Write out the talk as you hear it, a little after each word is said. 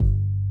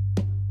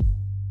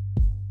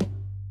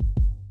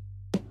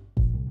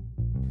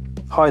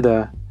Hi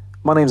there,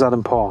 my name's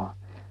Adam Parr.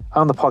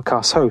 I'm the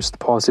podcast host of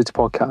the Parrsitivity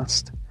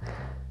podcast.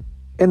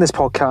 In this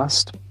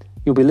podcast,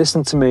 you'll be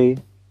listening to me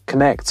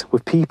connect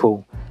with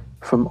people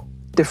from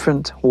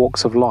different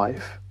walks of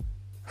life,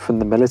 from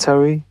the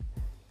military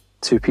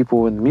to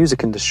people in the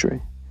music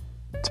industry,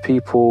 to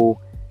people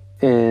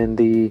in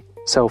the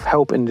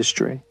self-help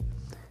industry,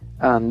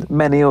 and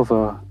many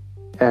other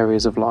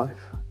areas of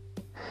life.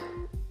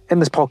 In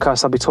this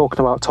podcast, I'll be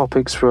talking about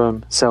topics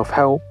from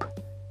self-help,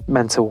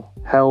 mental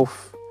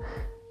health,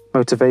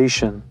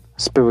 motivation,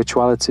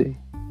 spirituality,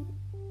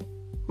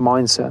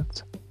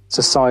 mindset,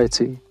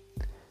 society,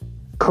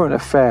 current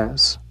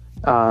affairs,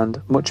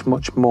 and much,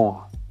 much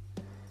more.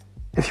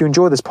 If you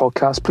enjoy this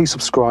podcast, please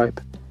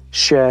subscribe,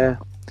 share,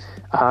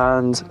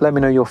 and let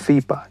me know your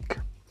feedback.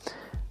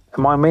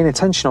 And my main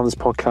intention on this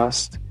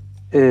podcast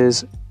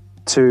is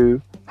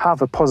to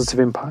have a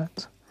positive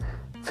impact.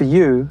 For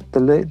you,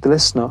 the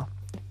listener,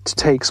 to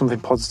take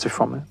something positive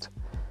from it,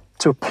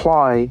 to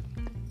apply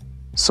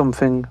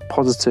something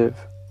positive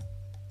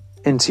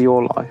into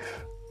your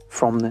life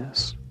from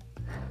this.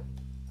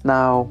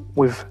 Now,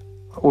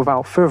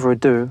 without further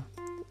ado,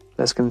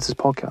 let's get into this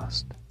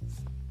podcast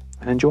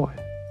and enjoy.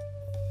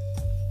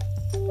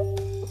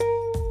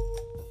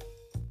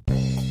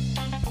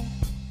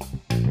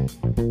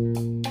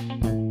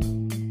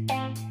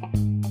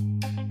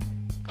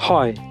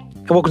 Hi,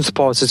 and welcome to the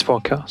Parrsitivity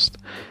podcast.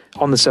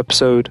 On this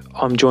episode,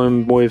 I'm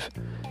joined with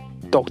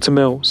Dr.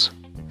 Mills.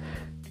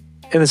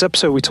 In this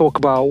episode, we talk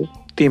about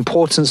the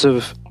importance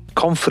of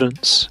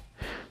confidence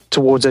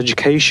towards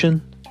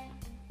education,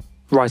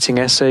 writing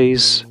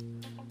essays,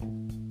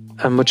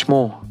 and much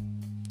more.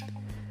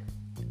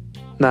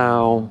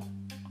 Now,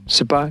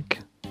 sit back,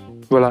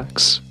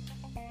 relax,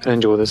 and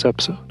enjoy this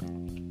episode.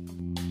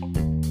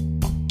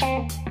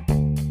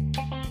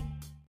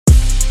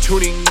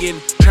 Tuning in,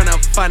 trying to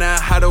find out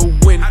how to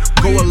win.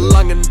 Go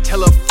along and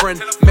tell a friend.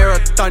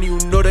 Marathon, you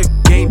know the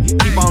game.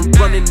 Keep on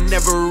running,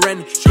 never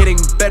end. Getting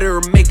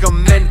better, make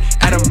amend.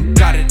 Adam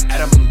got it,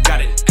 Adam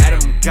got it, Adam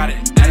got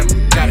it,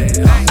 Adam got it.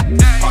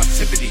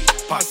 Parrsitivity,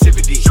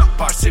 Parrsitivity,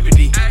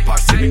 Parrsitivity,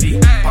 Parrsitivity,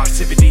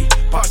 Parrsitivity,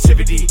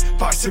 Parrsitivity,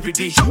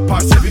 Parrsitivity,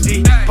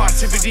 Parrsitivity,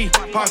 Parrsitivity,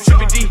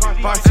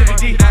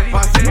 Parrsitivity,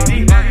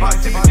 Parrsitivity,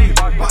 Parrsitivity,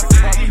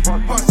 Parrsitivity,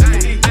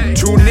 Parrsitivity.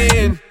 Tune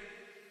in.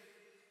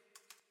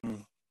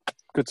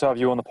 Good to have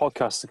you on the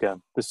podcast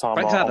again. This time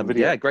Thanks, on Adam.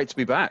 video. Yeah, great to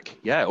be back.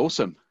 Yeah,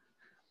 awesome.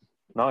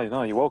 No,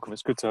 you're welcome.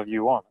 It's good to have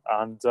you on.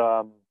 And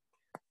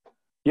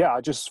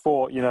I just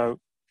thought,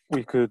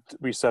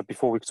 we said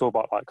before we could talk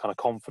about like kind of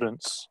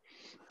confidence,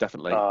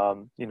 Definitely.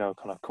 kind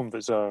of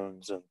comfort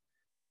zones and,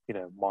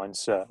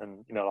 mindset.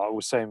 And, like I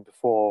was saying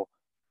before,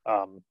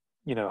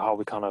 how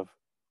we kind of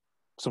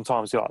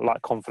sometimes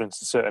lack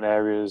confidence in certain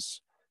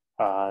areas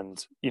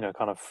and,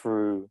 kind of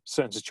through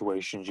certain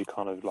situations, you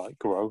kind of like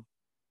grow.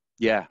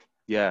 Yeah.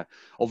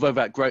 Although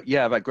that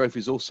growth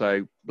is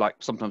also like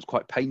sometimes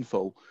quite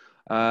painful.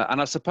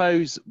 And I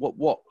suppose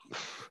what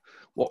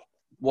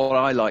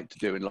I like to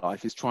do in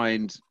life is try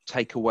and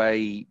take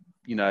away,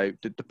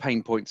 the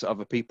pain points that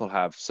other people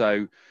have.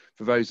 So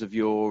for those of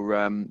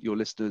your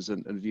listeners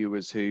and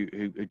viewers who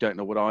don't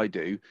know what I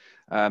do,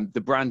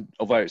 the brand,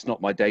 although it's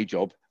not my day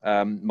job,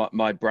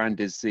 my brand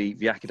is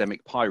the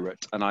academic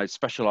pirate, and I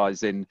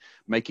specialize in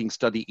making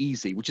study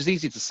easy, which is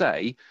easy to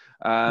say,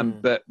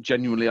 but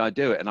genuinely I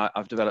do it. And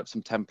I've developed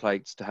some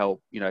templates to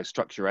help,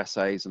 structure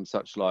essays and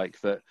such like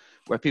that,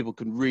 where people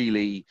can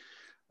really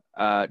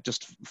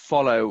just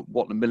follow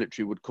what the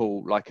military would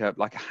call like a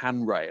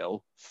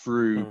handrail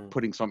through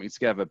putting something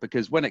together.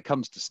 Because when it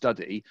comes to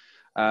study,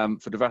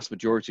 for the vast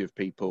majority of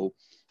people,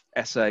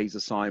 essays,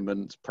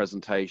 assignments,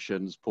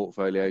 presentations,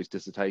 portfolios,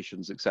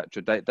 dissertations,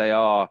 etc., they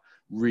are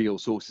real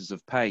sources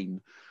of pain.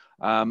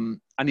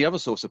 And the other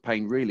source of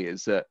pain really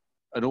is that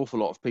an awful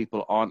lot of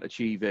people aren't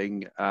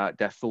achieving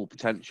their full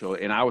potential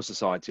in our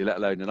society, let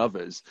alone in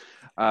others,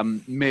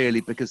 merely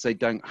because they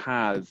don't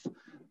have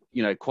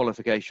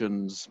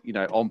qualifications,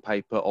 on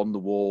paper, on the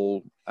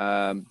wall,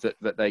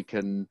 that they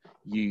can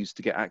use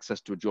to get access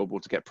to a job or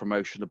to get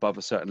promotion above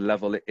a certain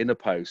level in a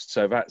post.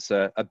 So that's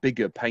a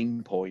bigger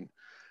pain point.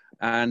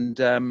 And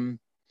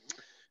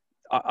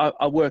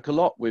I work a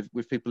lot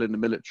with people in the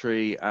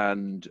military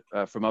and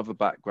from other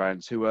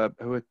backgrounds who are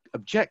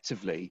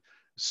objectively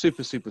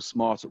super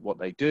smart at what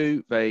they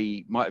do.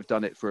 They might have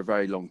done it for a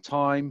very long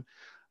time,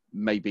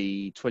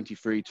 maybe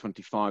 23,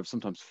 25,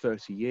 sometimes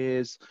 30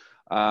 years.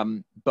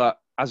 But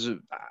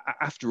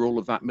after all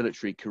of that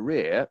military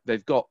career,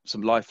 they've got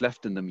some life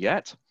left in them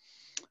yet,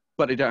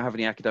 but they don't have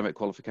any academic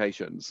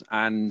qualifications.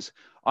 And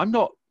I'm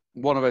not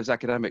one of those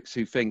academics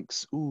who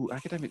thinks,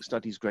 academic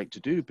study is great to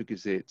do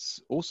because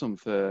it's awesome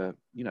for,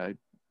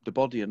 the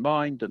body and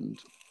mind and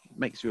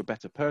makes you a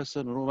better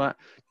person and all that.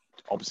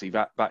 Obviously,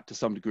 that to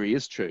some degree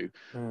is true.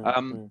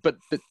 But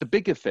the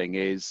bigger thing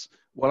is,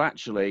 well,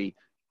 actually,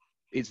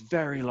 it's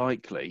very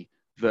likely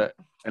that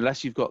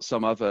unless you've got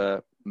some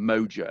other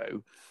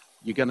mojo,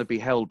 you're going to be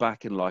held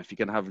back in life. You're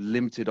going to have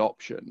limited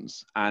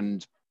options,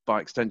 and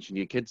by extension,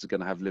 your kids are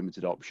going to have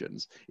limited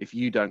options if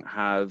you don't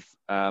have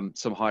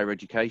some higher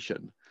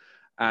education.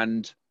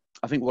 And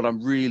I think what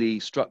I'm really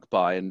struck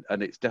by, and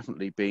it's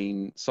definitely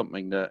been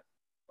something that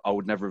I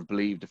would never have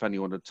believed if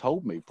anyone had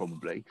told me,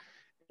 probably,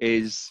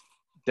 is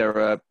there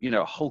are,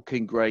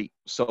 hulking great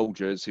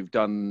soldiers who've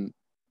done,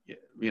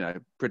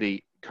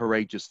 pretty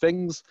courageous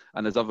things,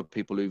 and there's other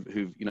people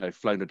who've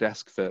flown a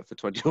desk for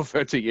 20 or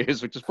 30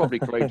 years, which is probably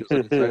courageous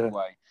in its own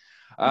way.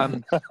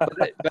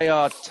 But they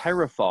are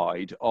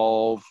terrified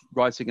of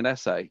writing an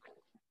essay.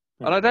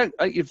 And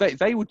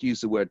they would use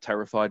the word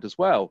terrified as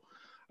well.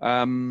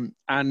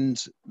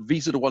 And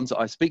these are the ones that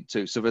I speak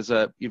to. So there's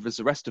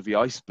the rest of the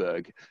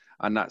iceberg,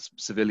 and that's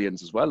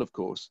civilians as well, of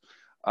course,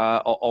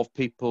 of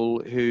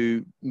people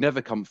who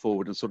never come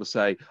forward and sort of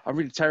say, I'm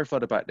really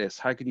terrified about this.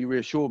 How can you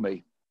reassure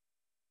me?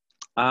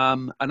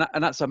 And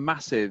that's a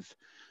massive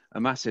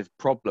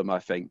problem, I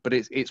think. But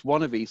it's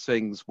one of these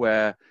things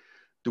where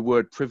the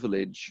word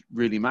privilege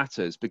really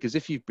matters, because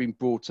if you've been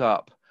brought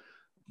up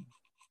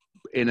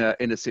in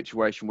a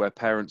situation where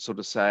parents sort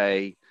of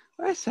say,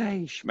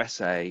 essay,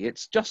 schmessay,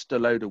 it's just a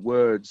load of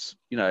words,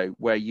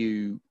 where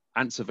you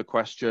answer the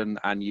question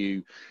and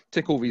you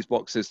tick all these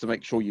boxes to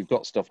make sure you've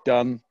got stuff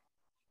done.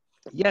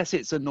 Yes,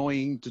 it's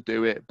annoying to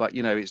do it, but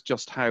it's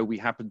just how we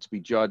happen to be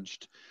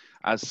judged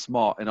as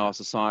smart in our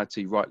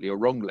society, rightly or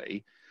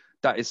wrongly.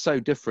 That is so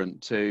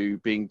different to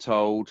being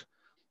told,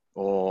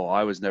 oh,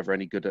 I was never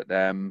any good at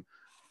them,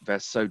 they're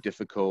so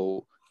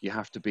difficult, you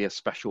have to be a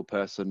special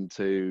person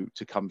to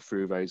come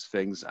through those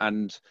things.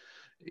 And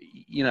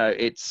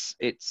it's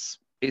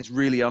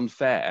really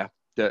unfair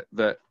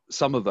that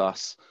some of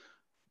us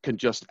can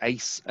just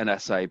ace an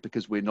essay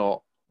because we're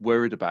not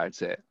worried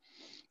about it,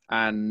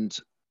 and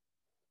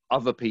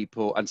other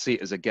people, and see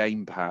it as a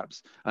game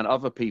perhaps, and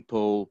other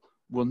people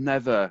will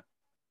never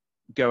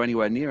go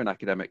anywhere near an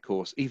academic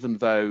course, even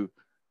though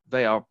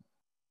they are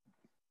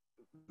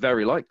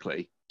very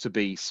likely to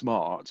be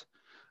smart,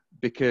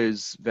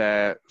 because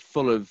they're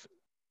full of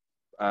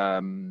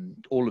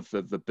all of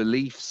the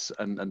beliefs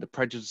and the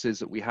prejudices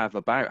that we have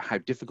about how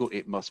difficult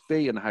it must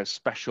be and how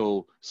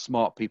special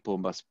smart people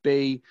must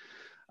be,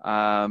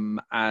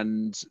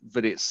 and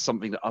that it's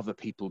something that other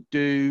people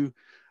do,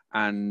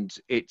 and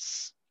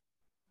it's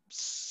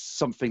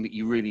something that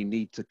you really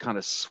need to kind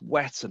of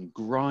sweat and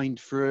grind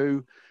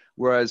through.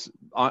 Whereas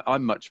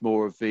I'm much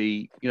more of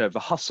the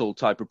hustle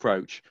type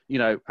approach.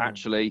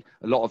 Actually,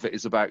 a lot of it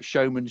is about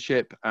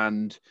showmanship,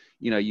 and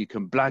you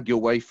can blag your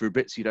way through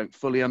bits you don't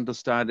fully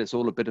understand. It's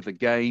all a bit of a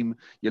game.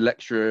 Your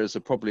lecturers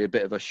are probably a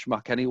bit of a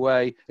schmuck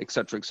anyway,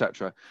 etc.,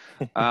 etc.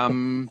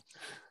 And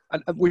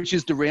which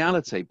is the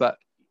reality. But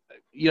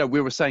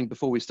we were saying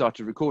before we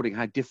started recording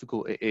how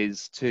difficult it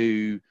is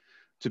to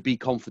be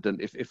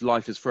confident if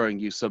life is throwing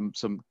you some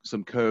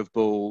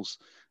curveballs.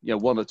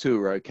 One or two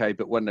are okay,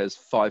 but when there's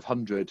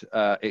 500,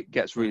 it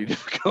gets really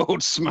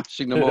difficult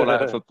smashing them all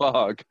out of the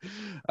park.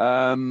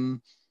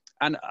 And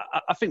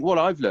I think what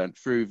I've learned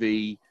through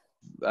the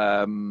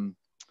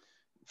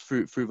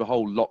through the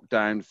whole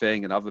lockdown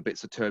thing and other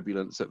bits of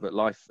turbulence that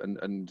life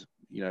and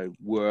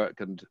work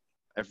and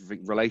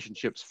everything,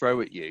 relationships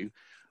throw at you,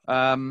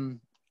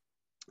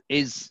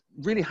 is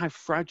really how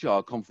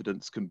fragile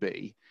confidence can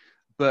be,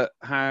 but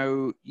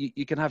how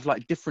you can have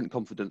like different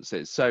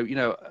confidences. So,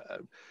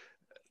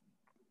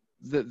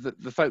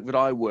 the folk that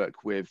I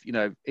work with,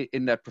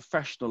 in their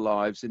professional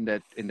lives, in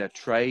their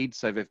trade,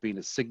 so they've been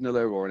a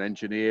signaller or an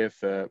engineer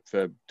for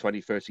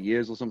 20, 30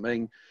 years or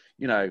something,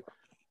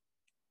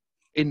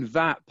 in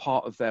that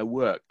part of their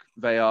work,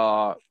 they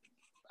are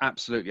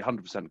absolutely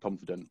 100%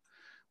 confident.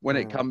 When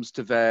it comes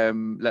to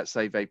them, let's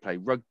say they play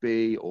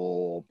rugby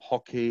or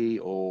hockey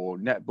or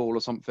netball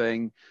or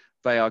something,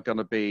 they are going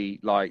to be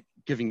like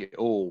giving it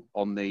all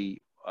on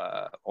the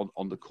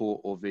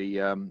court or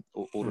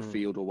the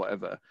field or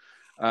whatever.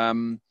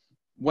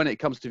 When it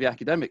comes to the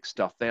academic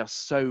stuff, they are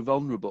so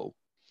vulnerable.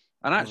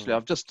 And actually,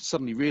 I've just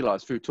suddenly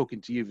realized through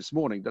talking to you this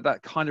morning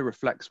that kind of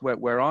reflects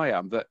where I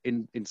am, that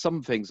in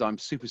some things I'm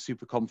super,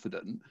 super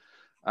confident.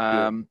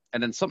 And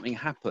then something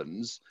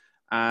happens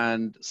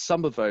and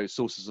some of those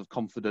sources of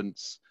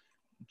confidence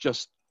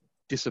just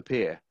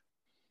disappear.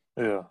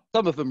 Yeah.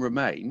 Some of them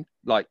remain,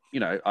 like,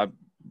 you're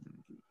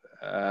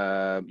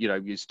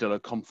still a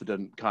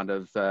confident kind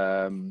of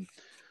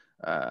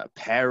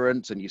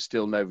parent, and you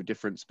still know the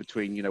difference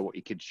between, what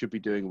your kids should be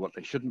doing and what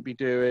they shouldn't be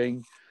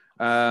doing.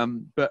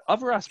 But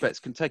other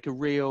aspects can take a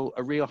real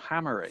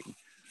hammering.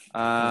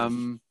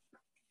 And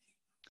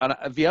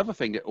the other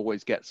thing that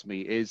always gets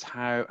me is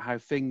how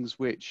things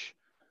which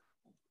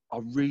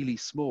are really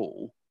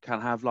small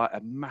can have like a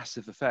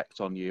massive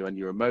effect on you and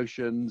your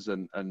emotions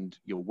and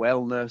your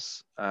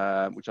wellness,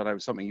 which I know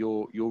is something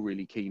you're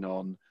really keen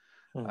on,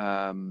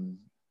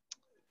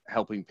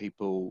 helping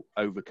people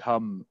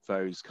overcome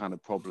those kind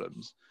of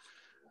problems.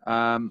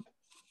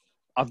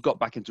 I've got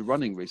back into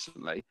running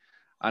recently,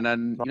 and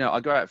then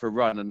I go out for a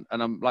run and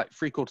I'm like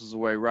 3/4 of the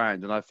way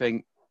around, and I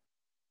think,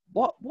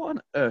 what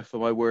on earth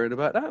am I worried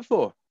about that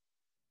for?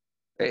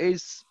 It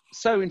is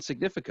so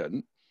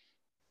insignificant.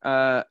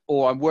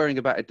 Or I'm worrying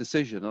about a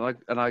decision, and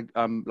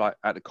I'm like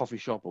at a coffee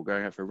shop or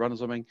going out for a run or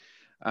something,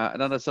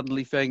 and then I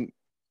suddenly think,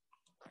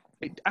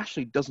 it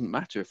actually doesn't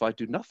matter if I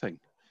do nothing.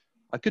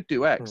 I could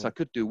do X, I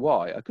could do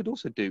Y, I could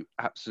also do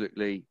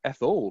absolutely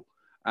F all,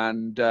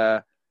 and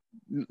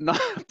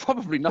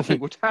probably nothing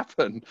would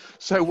happen.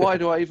 So why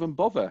do I even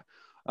bother?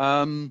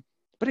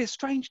 But it's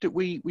strange that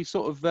we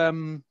sort of,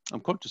 I'm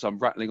conscious I'm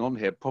rattling on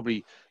here,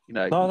 probably, you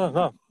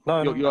know,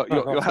 No, you're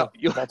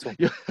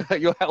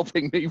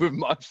helping me with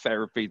my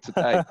therapy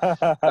today.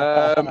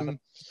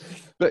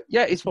 But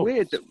yeah, it's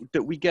weird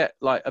that we get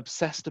like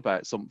obsessed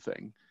about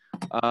something,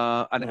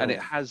 and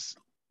it has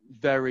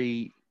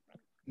very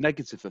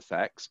negative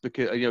effects,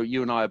 because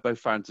you and I are both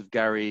fans of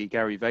Gary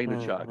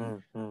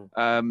Vaynerchuk.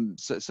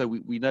 So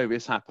we know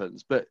this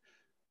happens, but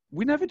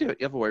we never do it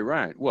the other way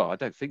around. Well, I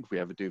don't think we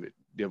ever do it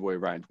the other way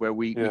around, where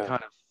we kind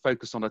of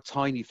focus on a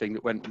tiny thing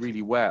that went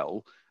really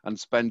well and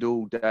spend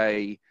all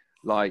day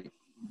like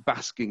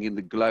basking in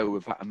the glow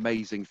of that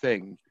amazing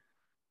thing.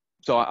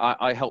 So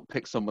I helped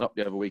pick someone up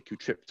the other week who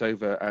tripped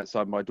over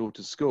outside my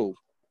daughter's school,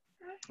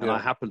 and I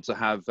happened to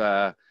have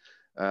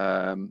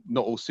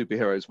not all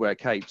superheroes wear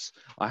capes.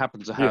 I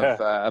happened to have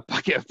a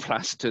packet of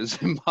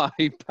plasters in my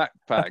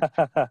backpack.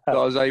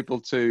 So I was able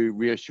to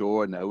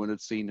reassure her no one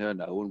had seen her,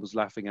 no one was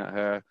laughing at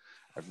her,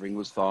 everything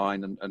was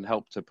fine, and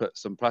helped her put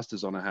some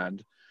plasters on her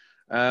hand.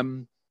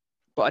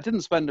 But I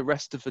didn't spend the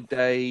rest of the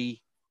day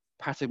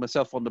patting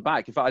myself on the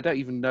back. In fact, I don't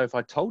even know if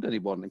I told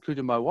anyone,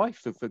 including my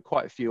wife, for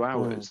quite a few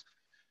hours.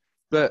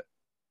 But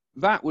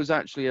that was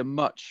actually a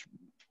much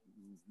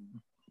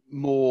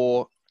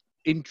more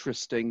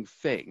interesting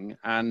thing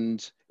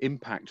and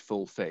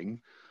impactful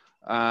thing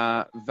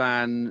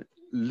than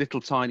little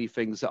tiny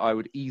things that I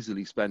would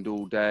easily spend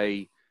all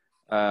day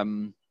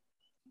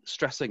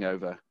stressing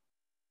over.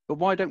 But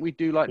why don't we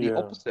do like the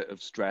opposite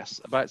of stress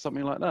about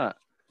something like that?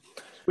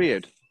 It's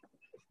weird.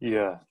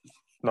 Yeah.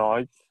 No,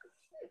 I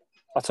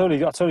totally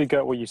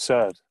get what you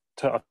said.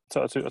 I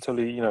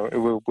totally,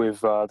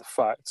 with the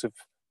fact of,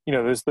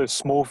 there's those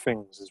small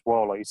things as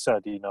well, like you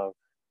said,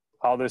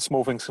 how those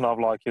small things can have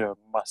like,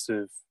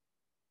 massive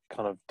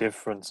kind of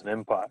difference and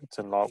impact,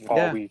 and like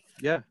why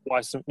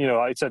some, like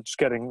I said, just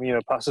getting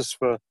passes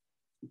for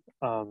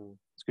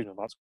excuse me,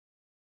 Matt,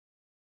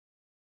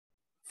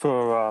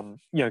 for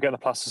getting the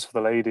plasters for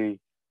the lady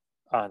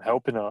and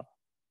helping her,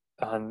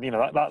 and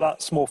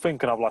that small thing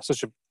can have like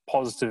such a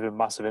positive and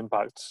massive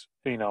impact,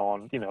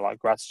 on like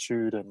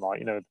gratitude and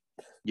like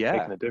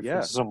making a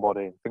difference to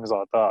somebody and things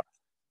like that.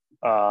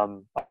 I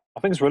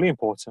think it's really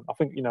important. I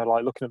think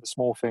like looking at the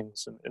small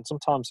things, and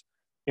sometimes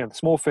the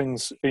small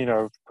things,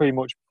 pretty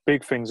much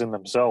big things in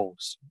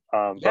themselves.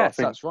 Yes, I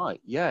think that's right.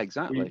 Yeah,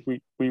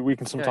 exactly. We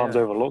can sometimes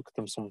overlook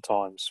them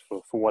sometimes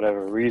for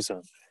whatever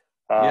reason.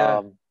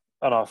 And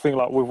I think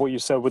like with what you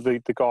said with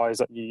the guys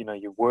that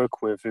you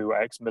work with who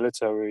are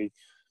ex-military,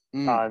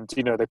 and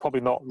they've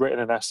probably not written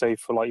an essay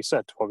for, like you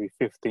said, probably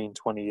 15,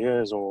 20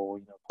 years or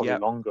probably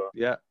longer.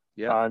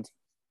 And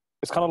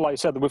it's kind of like you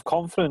said, with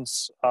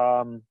confidence,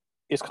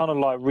 it's kind of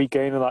like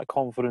regaining that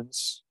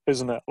confidence,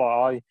 isn't it?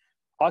 Like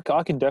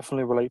I can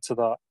definitely relate to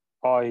that.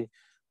 I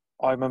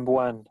remember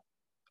when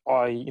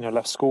I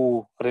left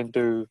school, I didn't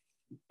do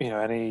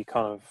any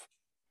kind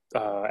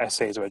of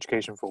essays or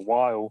education for a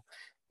while,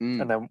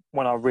 and then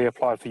when I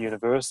reapplied for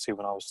university,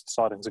 when I was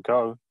deciding to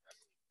go,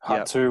 I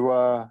had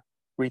to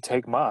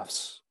retake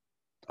maths.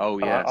 Oh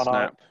yeah,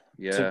 snap.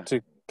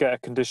 To get a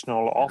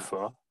conditional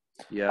offer,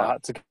 I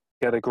had to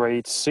get a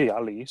grade C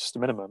at least,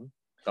 minimum.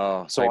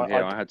 Oh, same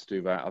here. I had to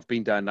do that. I've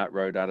been down that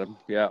road, Adam.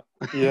 Yeah.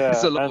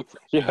 It's a lot.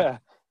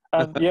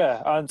 And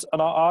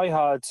I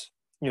had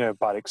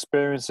bad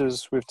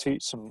experiences with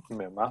some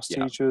maths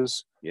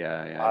teachers. I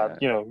had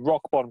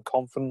rock bottom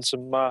confidence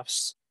in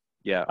maths.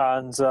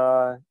 And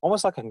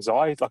almost like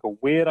anxiety, like a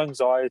weird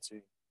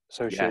anxiety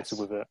associated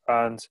with it.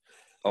 And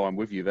I'm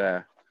with you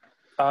there.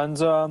 And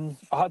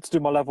I had to do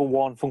my level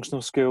 1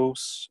 functional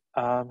skills.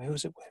 Who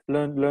was it with?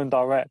 Learn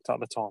Direct at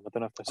the time. I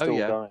don't know if they're still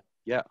going.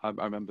 Yeah, I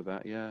remember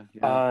that. Yeah.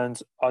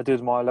 And I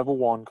did my level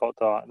 1, got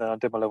that, and then I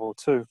did my level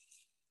 2.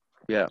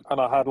 Yeah.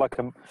 And I had like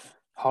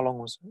how long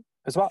was it?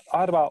 I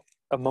had about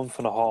a month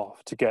and a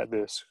half to get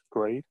this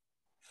grade.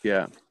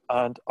 Yeah.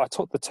 And I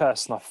took the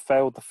test and I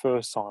failed the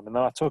first time, and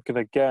then I took it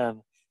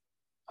again,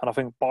 and I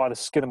think by the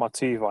skin of my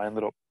teeth I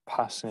ended up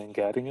passing and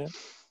getting it,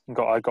 and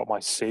I got my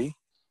C.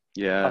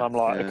 Yeah. And I'm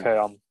like, okay,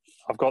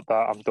 I've got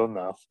that. I'm done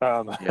now.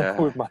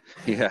 With my,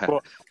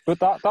 but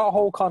that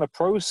whole kind of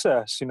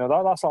process,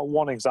 that's like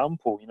one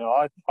example.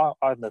 I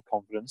had no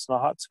confidence, and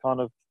I had to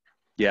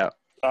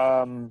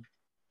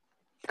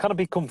kind of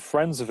become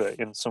friends with it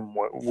in some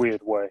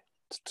weird way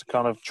to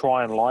kind of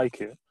try and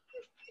like it.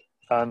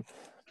 And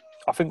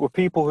I think with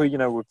people who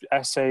with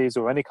essays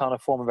or any kind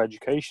of form of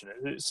education,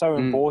 it's so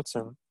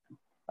important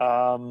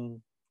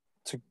to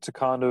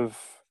kind of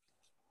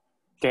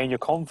gain your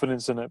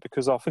confidence in it,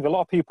 because I think a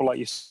lot of people, like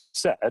you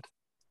said,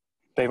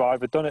 they've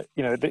either done it,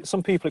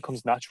 some people it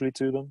comes naturally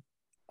to them.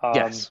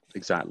 Yes,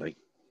 exactly.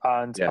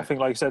 And I think,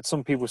 like you said,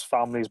 some people's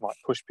families might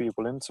push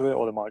people into it,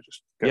 or they might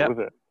just go with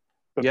it.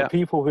 But the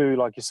people who,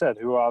 like you said,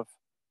 who have,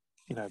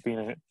 been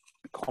in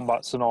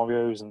combat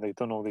scenarios and they've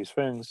done all these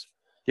things,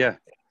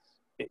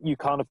 you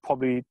kind of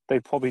they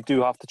probably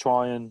do have to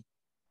try and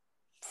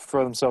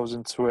throw themselves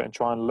into it and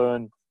try and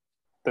learn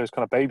those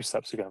kind of baby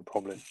steps again,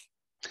 probably.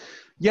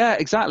 Yeah,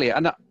 exactly.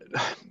 And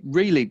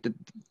really,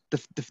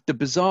 the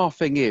bizarre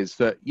thing is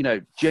that,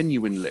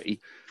 genuinely,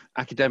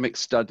 academic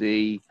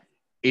study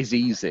is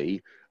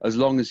easy as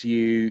long as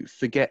you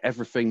forget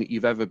everything that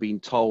you've ever been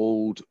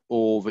told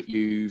or that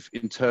you've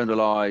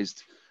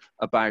internalized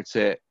about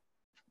it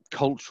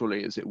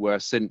culturally, as it were,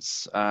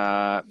 since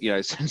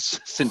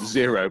since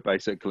zero,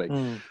 basically.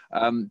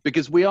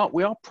 Because we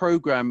are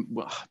programmed.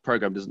 Well,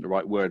 programmed isn't the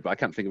right word, but I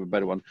can't think of a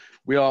better one.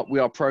 We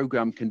are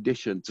programmed,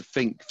 conditioned to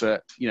think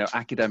that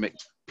academic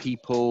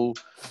people,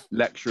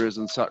 lecturers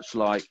and such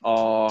like,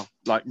 are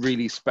like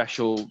really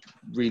special,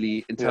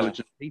 really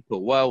intelligent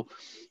people. Well,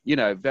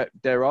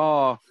 there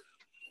are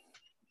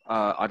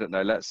I don't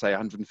know, let's say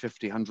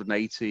 150,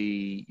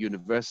 180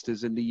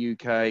 universities in the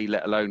UK,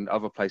 let alone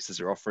other places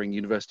that are offering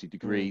university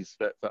degrees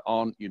that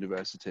aren't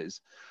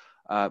universities,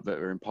 that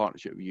are in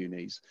partnership with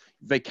unis.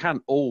 They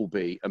can't all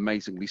be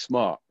amazingly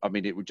smart. I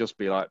mean, it would just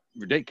be like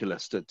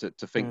ridiculous to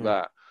think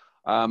that.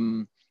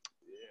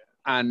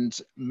 And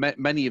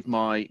many of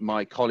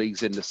my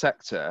colleagues in the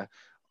sector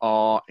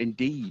are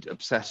indeed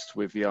obsessed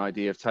with the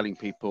idea of telling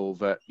people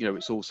that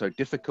it's also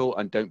difficult,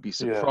 and don't be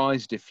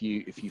surprised if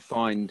you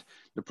find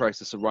the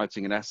process of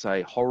writing an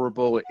essay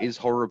horrible. It is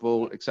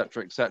horrible,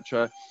 etc.,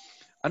 etc.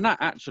 And that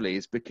actually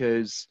is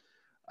because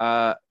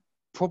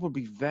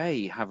probably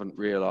they haven't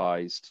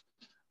realized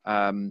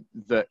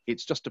that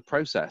it's just a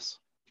process.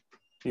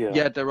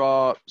 Yeah, there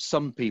are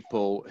some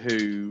people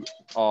who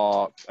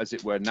are, as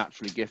it were,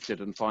 naturally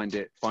gifted and find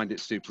it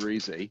super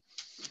easy.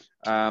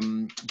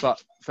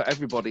 But for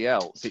everybody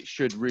else, it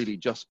should really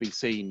just be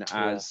seen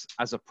as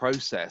a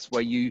process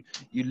where you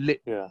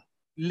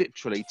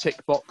literally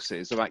tick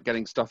boxes about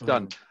getting stuff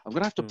done. I'm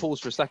going to have to pause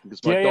for a second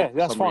because my dog,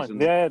 that's for some fine.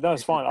 reason,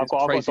 That's fine. I've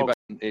got dogs.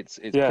 It's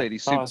clearly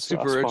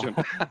super urgent.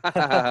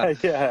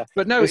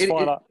 But no, it's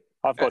fine.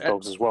 I've got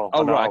dogs as well.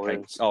 Oh, right.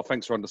 Okay. Oh,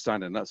 thanks for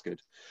understanding. That's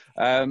good.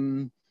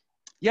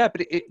 Yeah,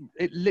 but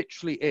it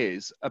literally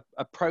is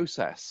a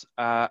process,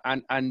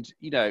 and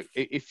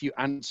if you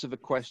answer the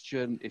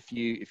question, if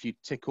you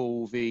tick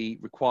all the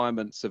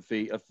requirements of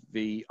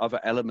the other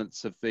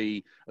elements of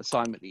the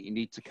assignment that you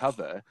need to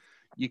cover,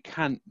 you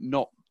can't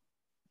not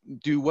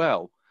do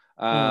well.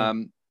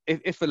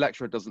 If the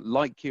lecturer doesn't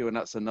like you, and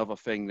that's another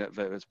thing that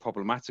is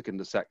problematic in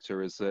the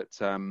sector, is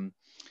that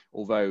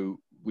although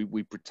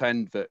we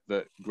pretend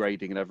that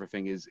grading and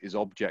everything is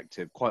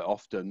objective, quite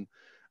often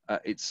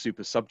it's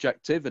super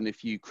subjective. And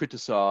if you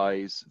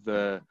criticize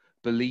the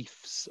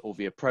beliefs or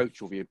the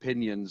approach or the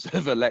opinions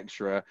of a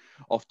lecturer,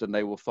 often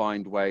they will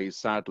find ways,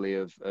 sadly,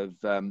 of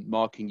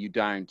marking you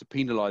down to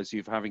penalize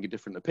you for having a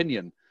different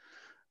opinion.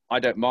 I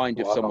don't mind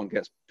if someone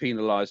gets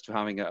penalized for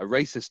having a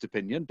racist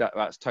opinion.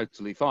 That's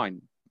totally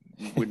fine.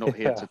 We're not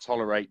here to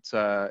tolerate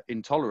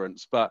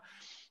intolerance. But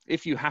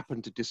if you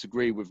happen to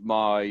disagree with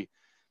my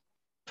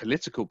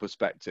political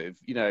perspective,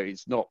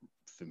 it's not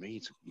for me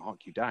to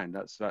mark you down.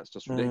 That's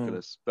just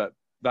ridiculous. But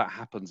that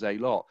happens a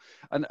lot,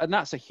 and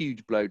that's a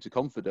huge blow to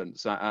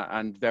confidence,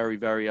 and very,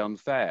 very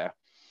unfair.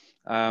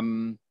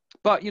 But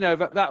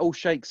that all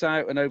shakes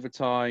out, and over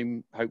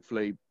time,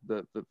 hopefully,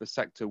 the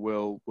sector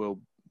will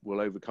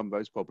overcome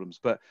those problems.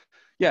 But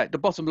yeah, the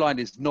bottom line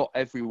is not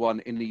everyone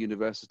in the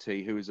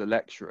university who is a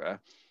lecturer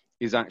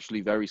is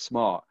actually very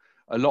smart.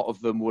 A lot of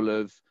them will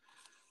have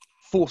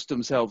forced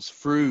themselves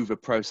through the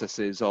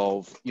processes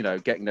of,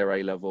 getting their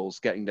A levels,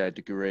 getting their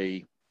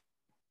degree.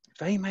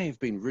 They may have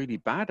been really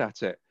bad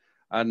at it.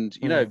 And,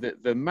 the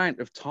amount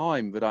of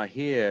time that I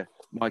hear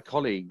my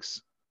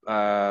colleagues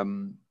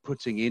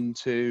putting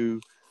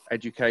into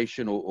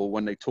education, or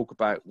when they talk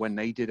about when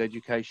they did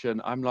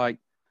education, I'm like,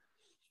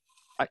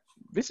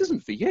 this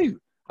isn't for you.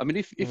 I mean,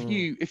 if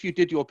you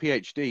did your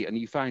PhD and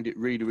you found it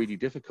really, really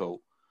difficult,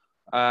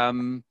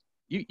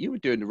 you were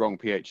doing the wrong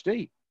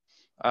PhD.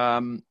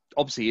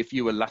 Obviously, if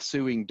you were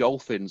lassoing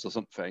dolphins or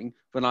something,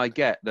 then I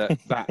get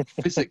that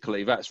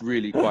physically that's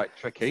really quite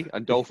tricky,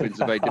 and dolphins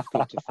are very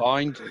difficult to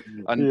find,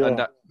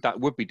 and that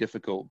would be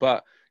difficult.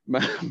 But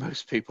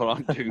most people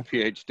aren't doing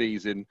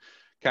PhDs in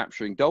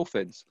capturing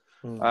dolphins,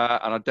 and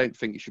I don't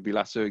think you should be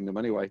lassoing them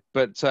anyway.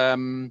 But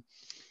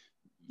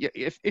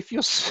if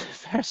you're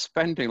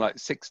spending like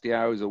 60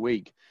 hours a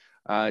week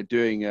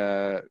doing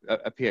a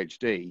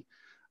PhD,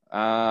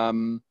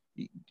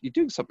 you're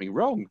doing something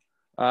wrong.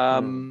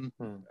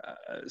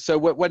 So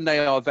when they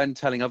are then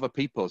telling other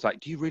people, it's like,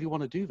 do you really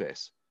want to do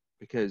this?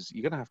 Because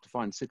you're going to have to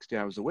find 60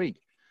 hours a week.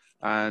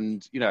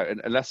 And,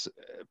 unless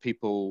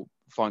people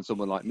find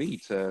someone like me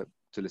to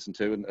listen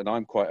to, and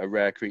I'm quite a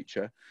rare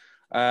creature,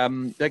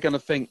 they're going to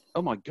think,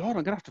 oh my God, I'm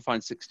going to have to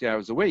find 60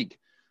 hours a week.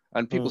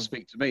 And people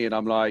speak to me and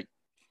I'm like,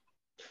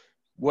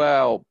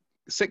 well,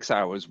 6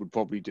 hours would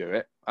probably do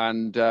it.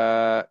 And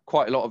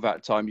quite a lot of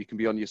that time you can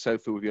be on your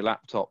sofa with your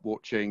laptop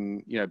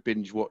watching,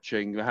 binge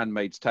watching The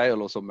Handmaid's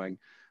Tale or something.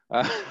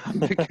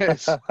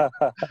 Because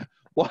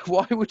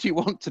why would you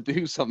want to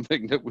do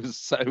something that was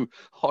so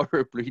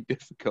horribly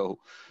difficult?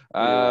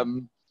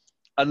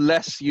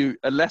 unless you're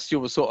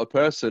the sort of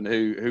person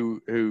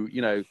who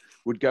you know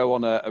would go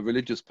on a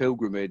religious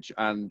pilgrimage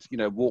and, you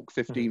know, walk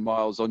 15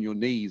 miles on your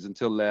knees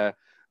until they're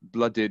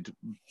blooded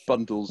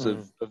bundles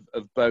of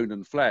bone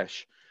and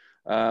flesh.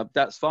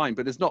 That's fine,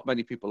 but there's not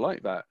many people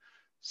like that.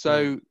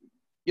 So,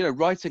 you know,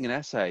 writing an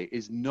essay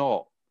is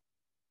not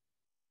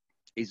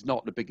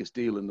the biggest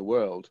deal in the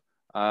world.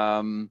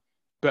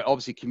 But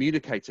obviously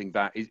communicating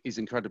that is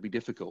incredibly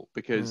difficult,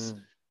 because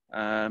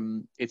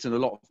it's in a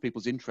lot of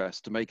people's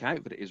interest to make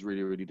out that it is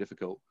really, really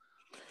difficult,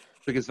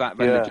 because that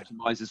then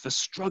legitimizes the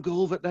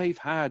struggle that they've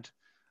had.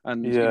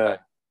 And you know,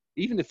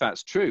 even if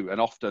that's true, and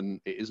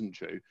often it isn't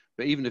true,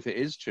 but even if it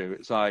is true,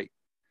 it's like,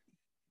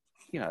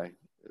 you know,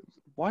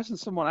 why doesn't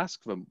someone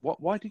ask them,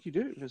 why did you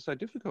do it? It's so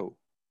difficult.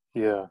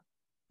 Yeah.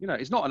 You know,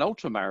 it's not an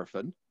ultra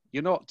marathon.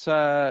 You're not,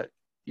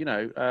 you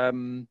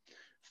know,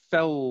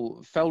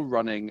 fell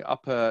running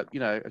up a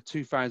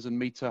 2,000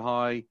 meter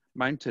high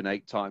mountain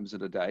 8 times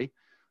in a day.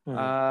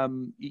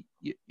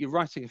 You're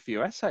writing a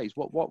few essays.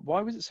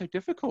 Why was it so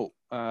difficult,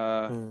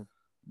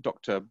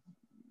 Doctor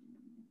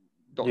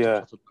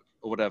Yeah.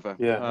 or whatever?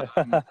 Yeah.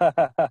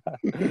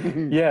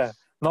 Yeah.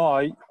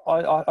 No,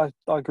 I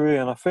agree,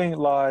 and I think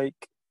like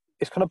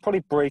it's kind of probably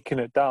breaking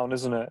it down,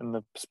 isn't it, in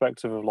the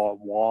perspective of like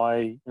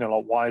why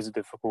is it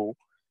difficult?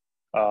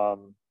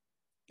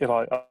 You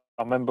know, I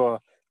remember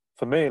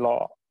for me,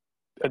 like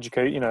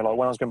educate, you know, like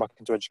when I was going back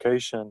into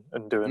education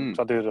and doing,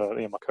 so I did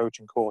my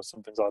coaching course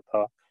and things like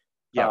that.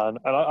 Yeah. And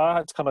I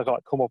had to kind of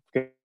like come up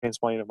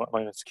against my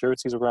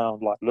insecurities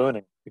around like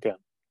learning again.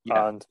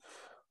 Yeah. And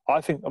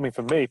I think, I mean,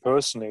 for me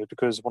personally,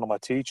 because one of my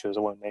teachers, I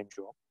won't name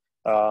drop,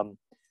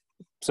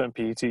 certain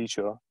PE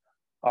teacher,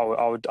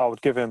 I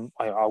would give him,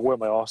 I work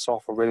my arse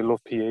off. I really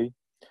love PE,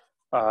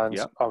 and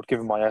I would give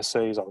him my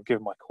essays. I would give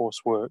him my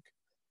coursework,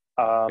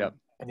 and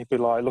he'd be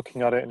like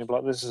looking at it, and he'd be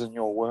like, "This isn't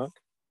your work.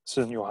 This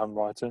isn't your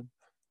handwriting,"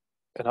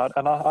 and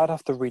I'd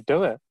have to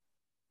redo it,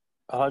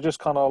 and I just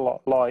kind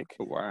of like,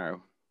 oh,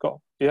 wow.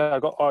 I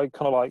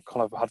kind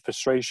of had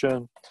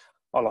frustration.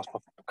 I lost my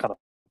kind of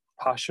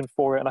passion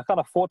for it, and I kind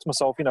of thought to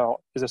myself, you know,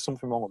 is there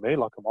something wrong with me?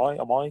 Like, am I,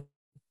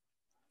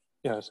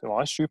 you know, am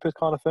I stupid,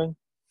 kind of thing?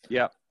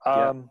 Yeah.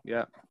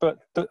 But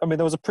I mean,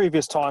 there was a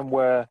previous time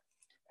where,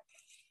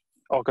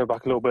 I'll go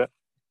back a little bit.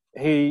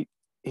 He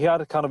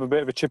had a kind of a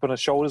bit of a chip on his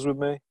shoulders with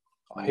me.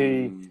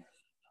 I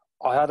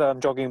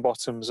had jogging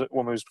bottoms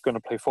when we was going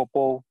to play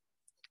football.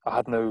 I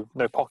had no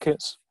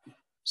pockets,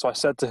 so I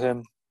said to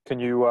him, "Can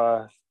you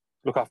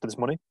look after this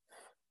money?"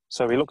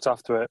 So he looked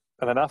after it,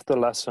 and then after the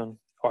lesson,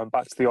 I went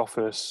back to the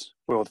office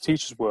where all the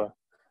teachers were,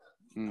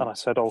 and I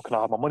said, "Oh, can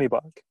I have my money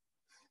back?"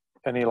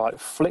 And he like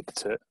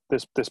flicked it,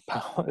 this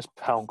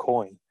pound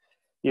coin.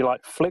 He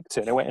like flicked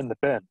it, and it went in the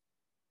bin.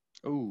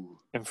 Ooh.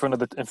 In front of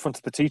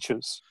the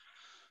teachers,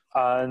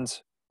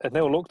 and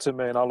they all looked at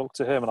me, and I looked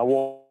at him, and I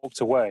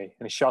walked away,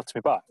 and he shouted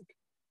me back,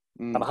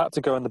 and I had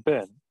to go in the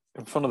bin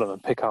in front of them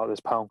and pick out this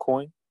pound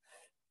coin.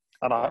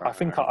 And I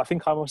think I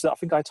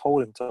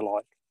told him to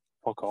like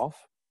fuck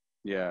off.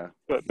 Yeah.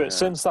 But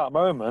since that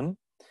moment,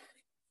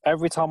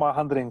 every time I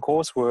handed in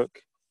coursework,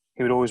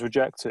 he would always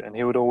reject it, and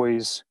he would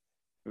always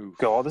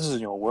go, "Oh, this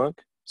isn't your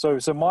work." So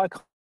my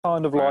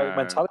kind of like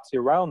mentality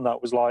around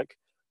that was like,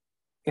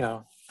 you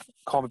know,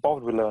 can't be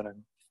bothered with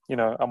learning. You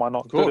know, am I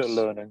not good at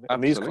learning?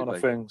 And these kind of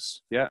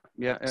things. Yeah.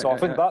 So I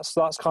think that's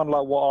kind of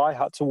like what I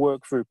had to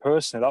work through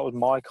personally. That was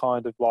my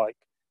kind of like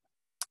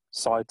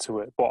side to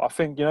it. But I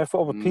think, you know,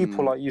 for other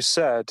people, like you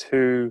said,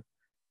 who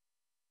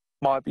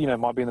might be in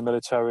the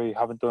military,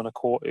 haven't done a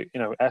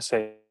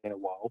essay in a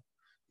while.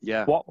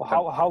 Yeah.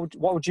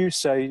 What would you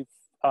say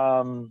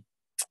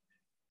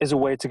is a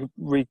way to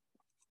kind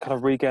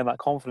of regain that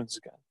confidence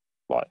again?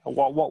 Like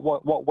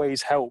what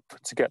ways help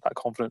to get that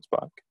confidence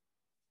back?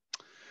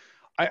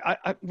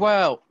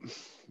 Well,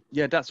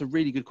 yeah, that's a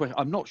really good question.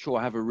 I'm not sure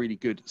I have a really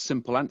good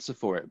simple answer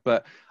for it,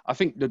 but I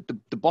think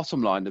the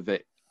bottom line of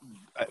it,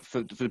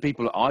 for the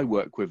people that I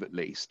work with at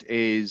least,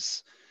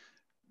 is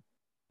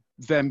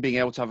them being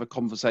able to have a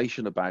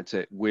conversation about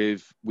it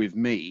with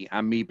me,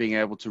 and me being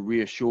able to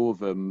reassure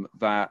them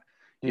that,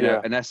 you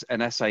know,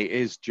 an essay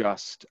is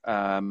just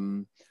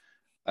a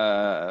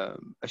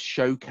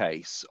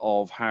showcase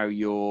of how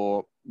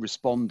you're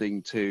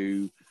responding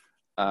to,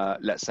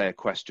 let's say, a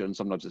question.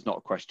 Sometimes it's not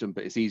a question,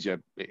 but it's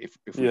easier if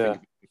we think of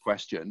a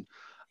question.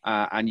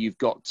 And you've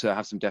got to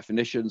have some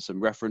definitions, some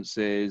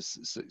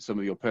references, some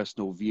of your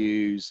personal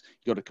views.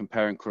 You've got to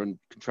compare and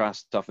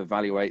contrast stuff,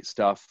 evaluate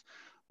stuff.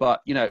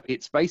 But, you know,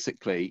 it's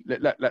basically,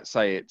 let's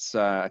say it's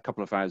a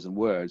couple of thousand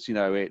words. You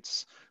know,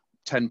 it's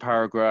 10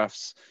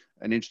 paragraphs,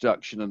 an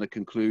introduction and a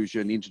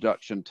conclusion. The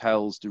introduction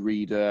tells the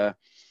reader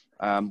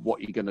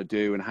what you're going to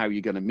do and how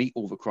you're going to meet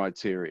all the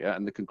criteria,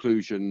 and the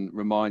conclusion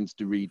reminds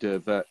the reader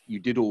that you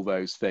did all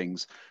those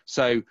things.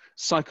 So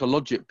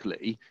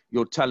psychologically,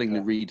 you're telling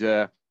the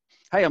reader,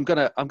 "Hey, I'm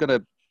gonna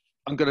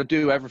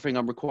do everything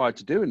I'm required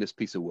to do in this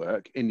piece of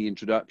work in the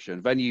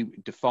introduction." Then you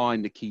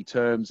define the key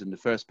terms in the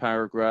first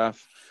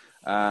paragraph,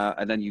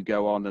 and then you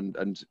go on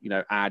and you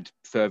know, add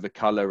further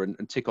color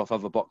and tick off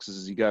other boxes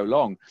as you go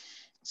along.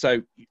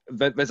 So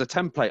there's a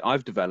template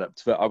I've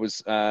developed that I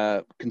was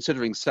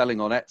considering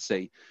selling on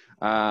Etsy,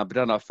 but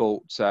then I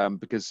thought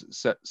because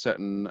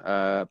certain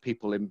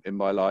people in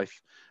my life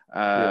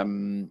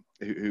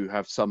who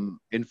have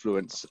some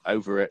influence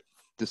over it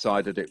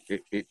decided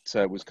it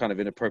was kind of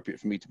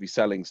inappropriate for me to be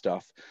selling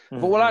stuff. I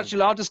thought, well,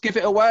 actually, I'll just give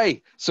it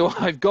away. So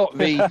I've got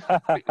I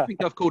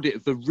think I've called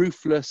it the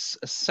Ruthless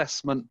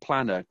Assessment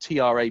Planner,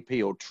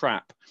 TRAP or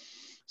TRAP.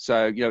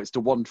 So, you know, it's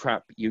the one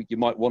trap you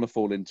might want to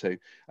fall into,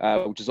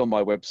 which is on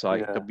my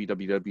website,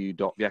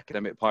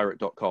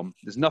 www.theacademicpirate.com.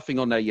 There's nothing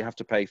on there you have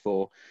to pay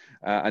for.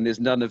 And there's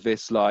none of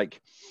this like,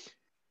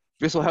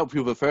 this will help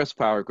you with the first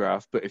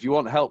paragraph, but if you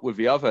want help with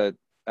the other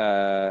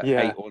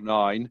 8 or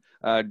 9,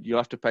 you'll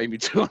have to pay me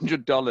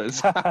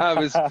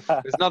 $200.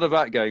 There's none of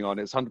that going on.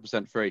 It's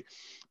 100% free.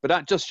 But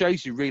that just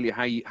shows you really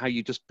how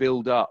you just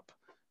build up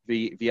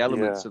the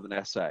elements of an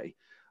essay.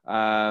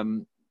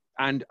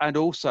 And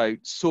also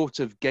sort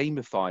of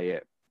gamify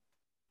it,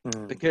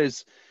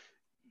 because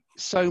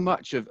so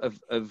much of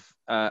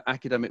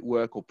academic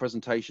work or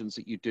presentations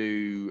that you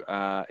do,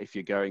 if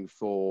you're going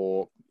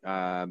for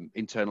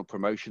internal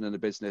promotion in a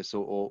business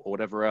or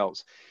whatever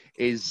else,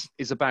 is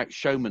about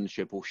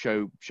showmanship or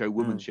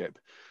showwomanship,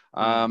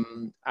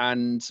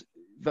 and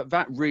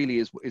that really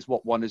is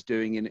what one is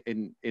doing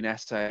in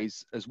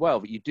essays as well.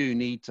 But you do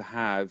need to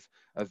have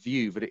a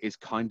view that it is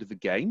kind of a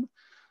game.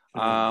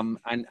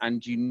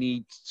 And you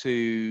need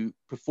to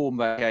perform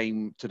that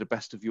game to the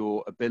best of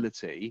your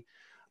ability,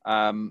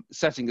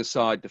 setting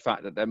aside the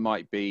fact that there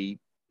might be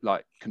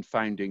like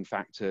confounding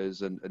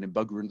factors and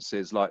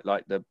embuggerances like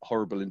the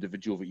horrible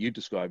individual that you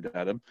described,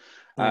 Adam,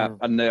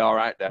 and they are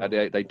out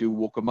there. They do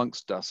walk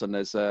amongst us, and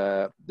there's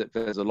a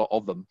lot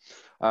of them.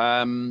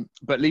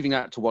 But leaving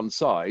that to one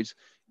side,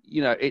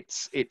 you know,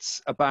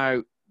 it's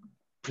about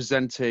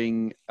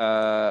presenting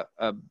a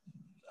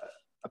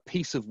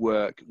piece of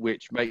work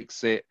which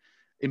makes it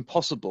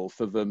impossible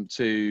for them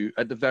to,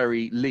 at the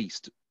very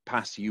least,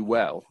 pass you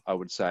well. I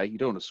would say you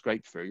don't want to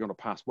scrape through, you want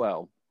to pass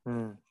well,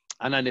 and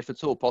then if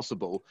at all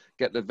possible,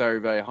 get the very,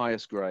 very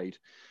highest grade.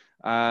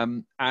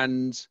 And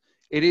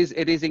it is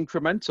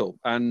incremental,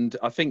 and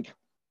I think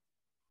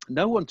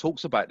no one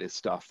talks about this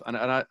stuff, and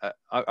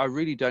I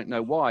really don't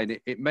know why. And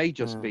it may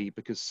just be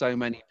because so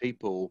many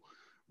people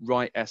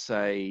write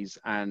essays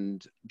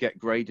and get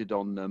graded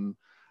on them.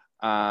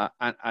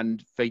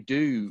 And they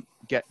do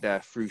get there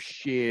through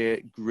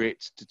sheer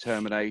grit,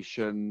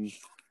 determination,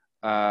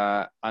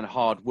 and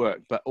hard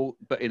work, but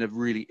in a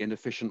really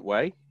inefficient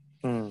way.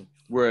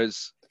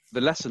 Whereas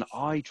the lesson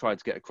I try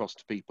to get across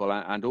to people,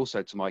 and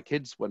also to my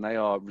kids when they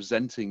are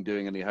resenting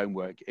doing any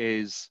homework,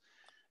 is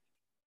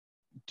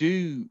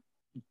do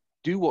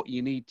what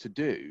you need to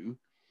do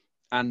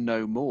and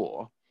no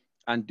more,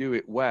 and do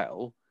it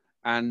well,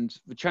 and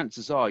the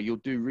chances are you'll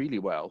do really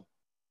well.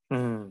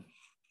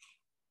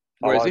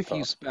 Whereas if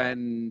you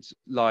spend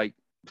like,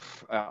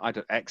 I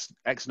don't X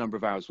number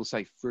of hours, we'll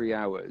say 3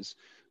 hours,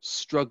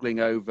 struggling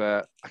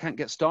over, I can't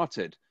get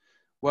started.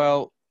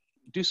 Well,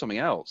 do something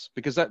else,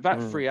 because that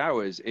 3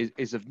 hours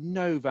is of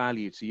no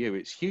value to you.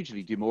 It's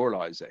hugely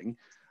demoralizing.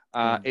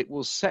 It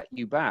will set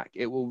you back.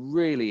 It will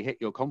really hit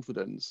your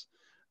confidence.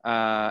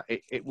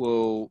 It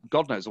will,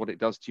 God knows what it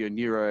does to your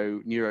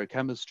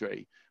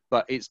neurochemistry,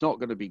 but it's not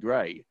going to be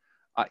great.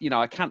 You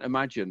know, I can't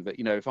imagine that,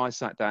 you know, if I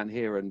sat down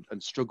here and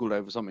struggled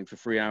over something for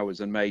 3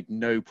 hours and made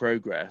no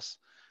progress,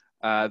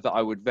 that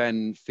I would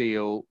then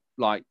feel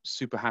like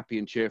super happy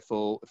and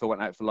cheerful if I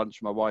went out for lunch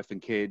with my wife and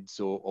kids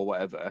or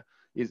whatever.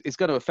 It's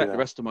going to affect the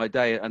rest of my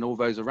day and all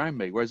those around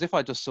me. Whereas if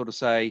I just sort of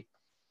say,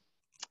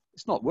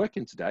 it's not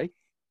working today,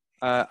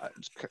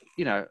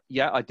 you know,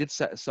 I did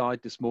set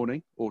aside this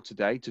morning or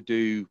today to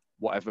do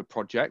whatever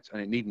project,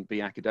 and it needn't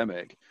be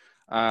academic.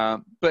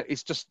 But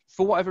it's just,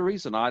 for whatever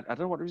reason, I don't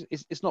know what reason,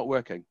 it's not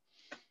working.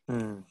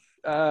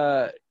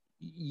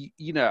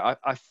 You know,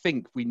 I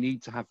think we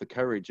need to have the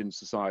courage in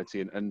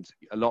society, and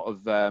a lot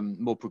of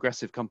more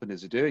progressive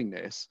companies are doing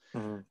this,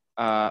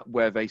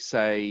 where they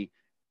say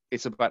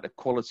it's about the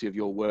quality of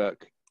your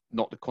work,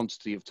 not the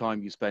quantity of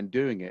time you spend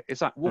doing it. It's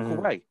like, walk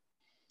away.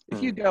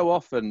 If you go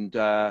off and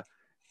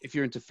if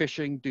you're into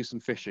fishing, do some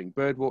fishing.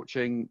 Bird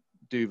watching,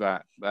 do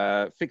that.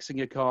 Fixing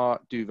your car,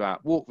 do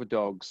that. Walk the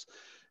dogs.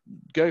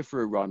 Go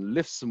for a run,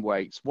 lift some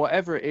weights,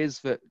 whatever it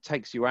is that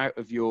takes you out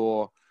of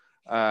your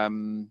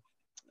that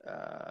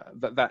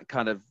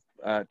kind of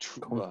a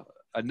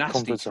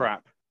nasty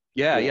trap.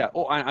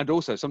 And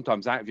also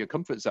sometimes out of your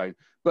comfort zone.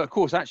 But of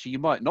course, actually, you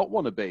might not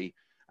want to be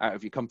out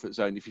of your comfort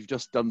zone if you've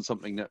just done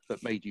something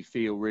that made you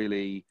feel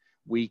really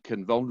weak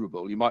and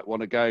vulnerable. You might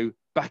want to go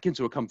back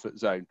into a comfort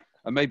zone,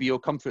 and maybe your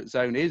comfort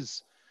zone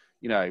is,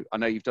 you know, I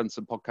know you've done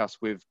some podcasts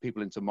with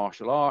people into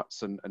martial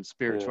arts and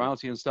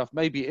spirituality and stuff.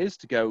 Maybe it is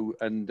to go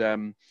and,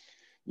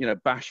 you know,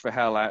 bash the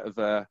hell out of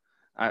a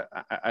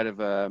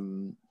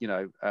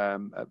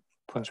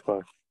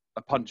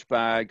punch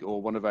bag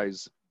or one of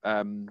those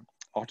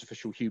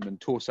artificial human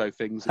torso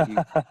things that you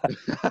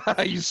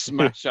you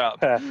smash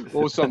up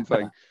or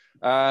something.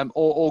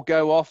 or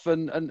go off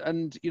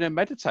and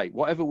meditate,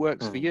 whatever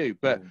works for you.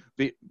 But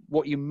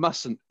what you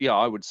mustn't,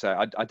 I would say,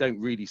 I don't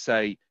really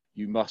say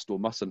you must or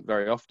mustn't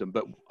very often,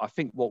 but I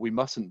think what we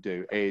mustn't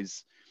do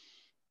is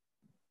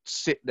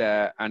sit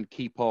there and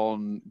keep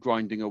on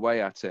grinding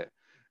away at it.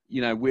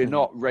 We're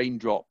not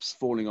raindrops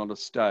falling on a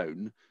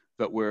stone,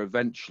 but we're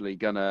eventually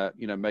gonna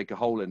make a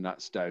hole in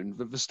that stone.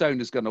 The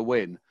stone is gonna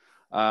win,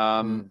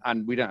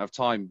 and we don't have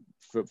time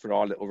for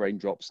our little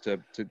raindrops to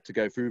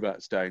go through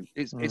that stone.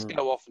 It's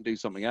go off and do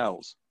something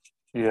else.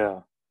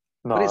 Yeah.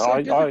 No, but it's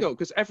so difficult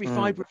because every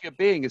fiber of your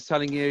being is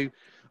telling you,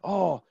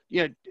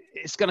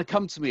 it's going to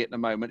come to me at the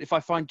moment. If I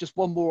find just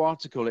one more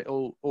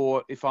article,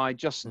 or if I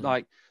just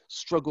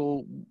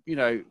struggle,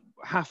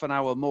 half an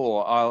hour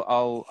more,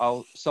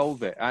 I'll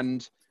solve it.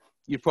 And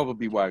you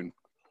probably won't.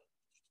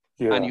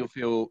 Yeah. And you'll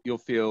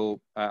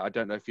feel. I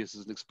don't know if this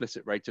is an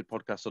explicit rated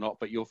podcast or not,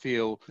 but you'll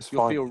feel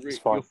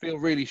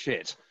really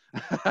shit.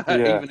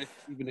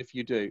 even if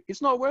you do,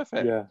 it's not worth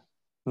it. Yeah.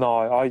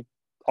 No,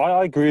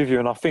 I agree with you,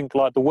 and I think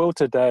like the world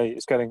today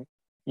is getting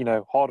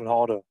harder and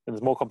harder, and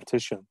there's more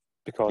competition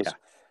because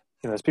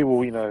there's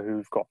people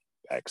who've got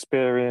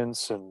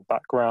experience and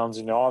backgrounds.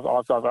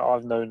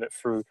 I've known it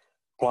through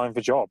applying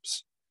for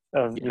jobs,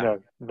 and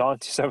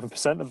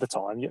 97% of the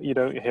time you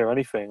don't hear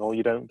anything or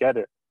you don't get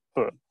it,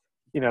 but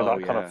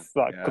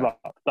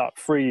that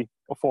 3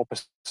 or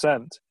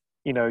 4%,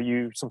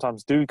 you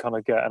sometimes do kind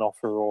of get an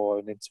offer or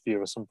an interview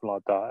or something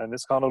like that, and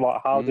it's kind of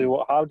like how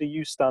do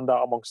you stand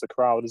out amongst the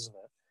crowd, isn't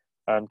it?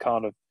 And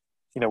kind of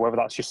whether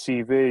that's your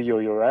CV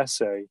or your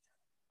essay.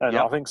 And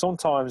I think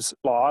sometimes,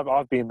 like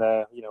I've been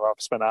there, I've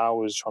spent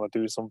hours trying to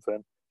do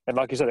something, and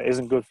like you said, it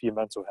isn't good for your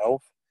mental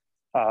health.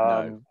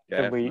 No,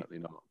 definitely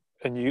not.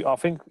 And I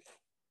think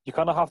you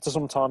kind of have to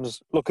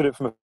sometimes look at it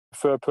from a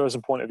third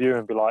person point of view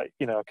and be like,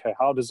 okay,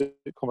 how does it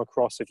come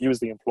across if you was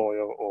the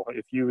employer or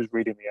if you was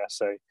reading the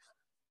essay,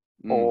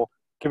 or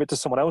give it to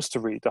someone else to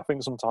read. I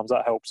think sometimes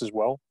that helps as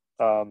well.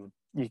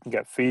 You can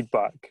get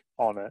feedback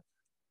on it.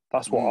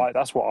 That's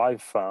what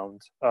I've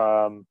found.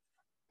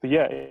 But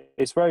yeah,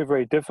 it's very,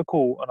 very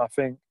difficult, and I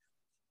think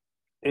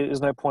there's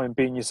no point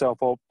beating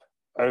yourself up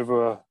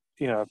over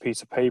a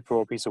piece of paper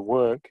or a piece of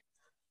work,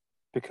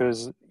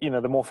 because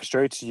the more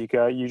frustrated you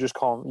get, you just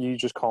can't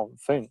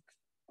think.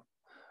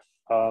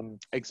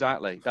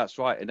 Exactly, that's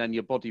right. And then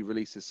your body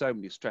releases so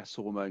many stress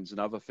hormones and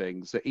other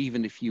things that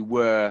even if you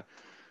were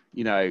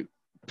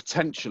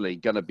potentially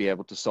going to be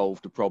able to solve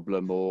the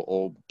problem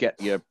or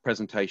get your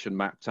presentation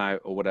mapped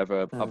out or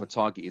whatever other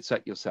target you'd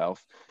set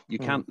yourself, you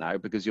can't now,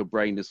 because your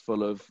brain is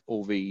full of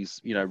all these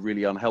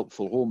really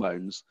unhelpful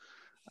hormones.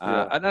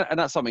 And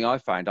that's something I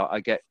find. I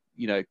get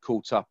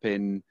caught up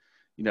in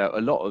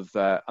a lot of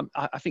I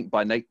think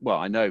by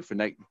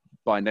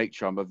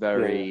nature I'm a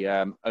very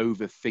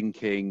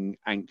overthinking,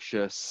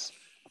 anxious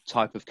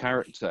type of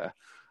character.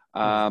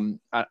 And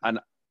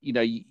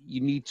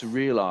you need to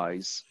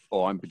realize,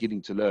 or I'm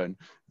beginning to learn,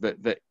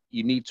 that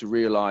you need to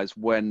realize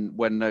when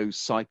those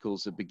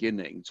cycles are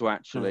beginning to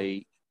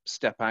actually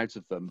step out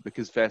of them,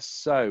 because they're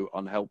so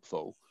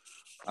unhelpful.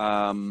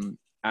 But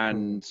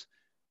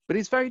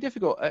it's very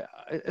difficult,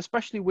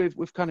 especially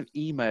with kind of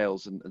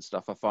emails and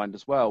stuff, I find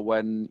as well,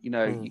 when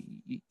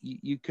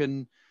you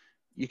can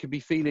be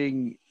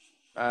feeling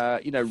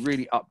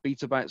really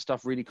upbeat about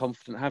stuff, really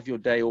confident, have your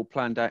day all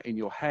planned out in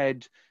your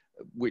head,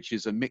 which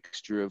is a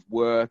mixture of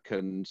work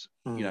and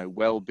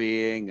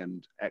well-being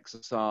and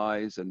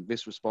exercise and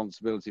this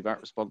responsibility, that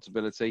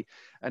responsibility,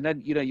 and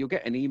then you'll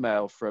get an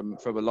email from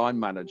a line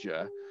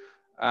manager,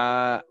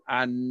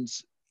 and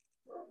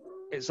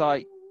it's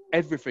like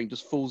everything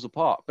just falls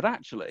apart. But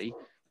actually,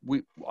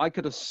 I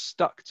could have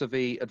stuck to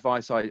the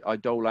advice I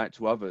dole out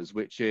to others,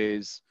 which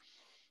is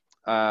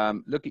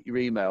look at your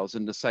emails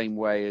in the same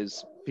way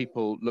as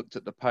people looked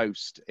at the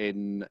post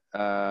in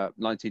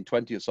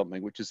 1920 or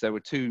something, which is there were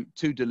two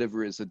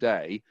deliveries a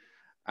day,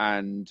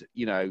 and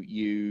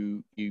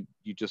you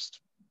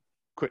just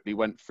quickly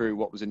went through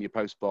what was in your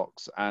post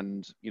box,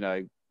 and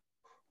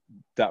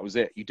that was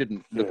it. You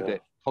didn't look at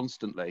it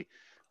constantly,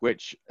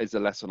 which is a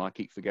lesson I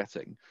keep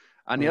forgetting.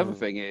 And the other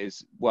thing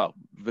is, well,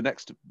 the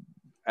next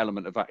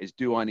element of that is,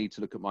 do I need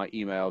to look at my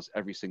emails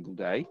every single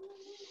day?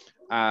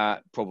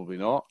 Probably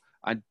not.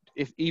 And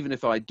even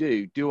if I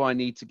do I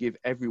need to give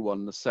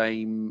everyone the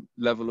same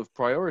level of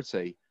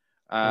priority?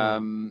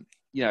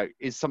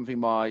 Is something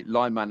my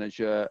line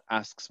manager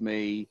asks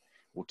me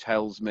or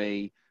tells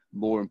me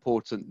more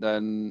important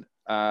than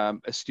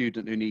a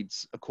student who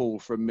needs a call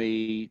from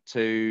me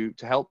to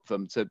help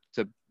them to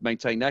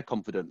maintain their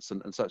confidence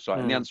and such like?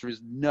 And the answer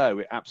is no,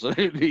 it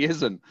absolutely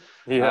isn't.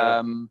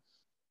 And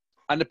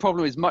the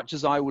problem is, much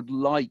as I would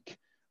like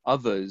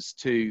others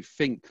to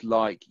think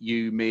like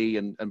you, me,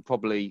 and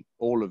probably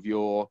all of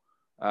your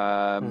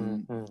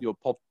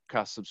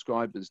podcast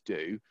subscribers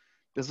do,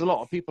 there's a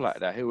lot of people out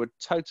there who are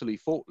totally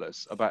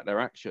thoughtless about their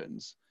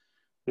actions,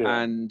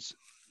 and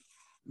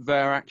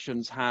their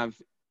actions have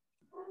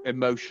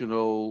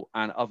emotional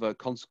and other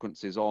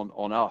consequences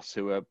on us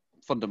who are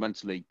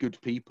fundamentally good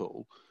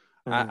people,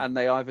 and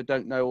they either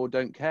don't know or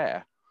don't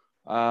care.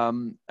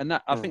 And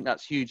that I think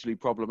that's hugely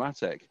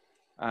problematic,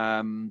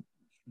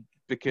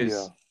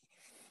 because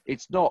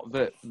it's not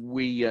that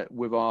we,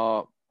 with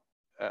our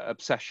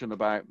obsession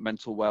about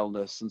mental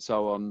wellness and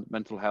so on,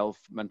 mental health,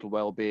 mental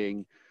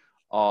well-being,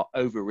 are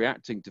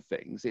overreacting to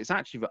things. It's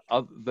actually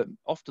that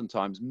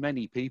oftentimes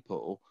many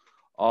people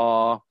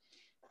are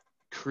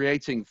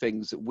creating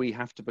things that we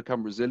have to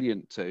become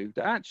resilient to,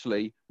 that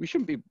actually we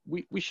shouldn't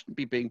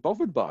be being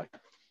bothered by.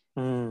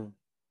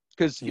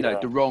 Because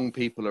the wrong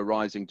people are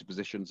rising to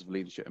positions of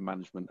leadership and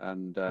management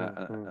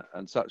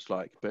and such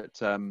like.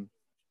 But no,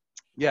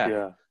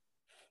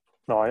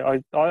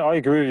 I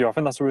agree with you. I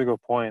think that's a really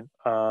good point.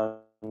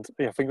 And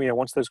I think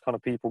once those kind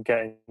of people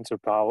get into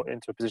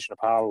a position of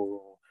power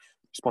or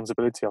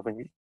responsibility, I think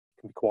it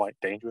can be quite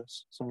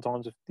dangerous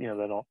sometimes if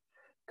they're not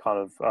kind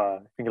of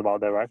thinking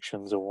about their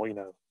actions or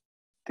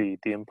the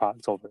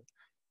impact of it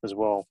as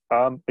well.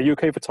 Are you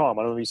okay for time?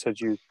 I know you said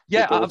you.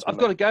 Yeah, I've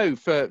got to go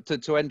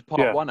to end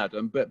part one,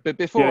 Adam. But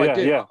before I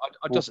do,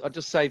 I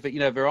just say that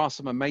there are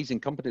some amazing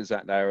companies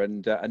out there,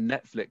 and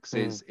Netflix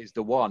is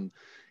one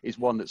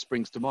that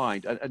springs to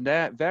mind, and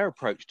their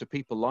approach to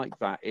people like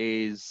that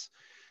is,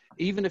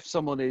 even if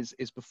someone is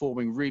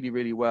performing really,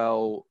 really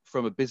well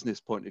from a business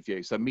point of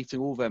view, so meeting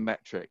all their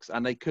metrics,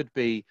 and they could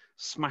be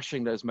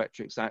smashing those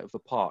metrics out of the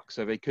park,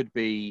 so they could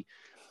be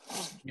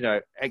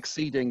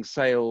exceeding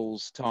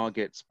sales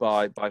targets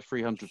by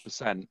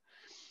 300%.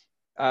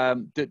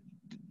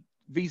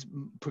 These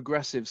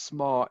progressive,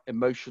 smart,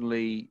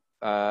 emotionally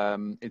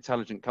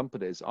intelligent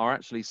companies are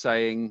actually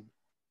saying,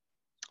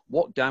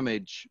 what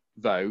damage,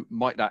 though,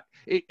 might that,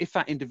 if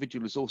that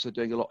individual is also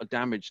doing a lot of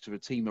damage to a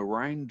team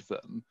around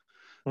them,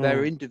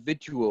 their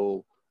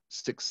individual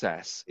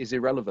success is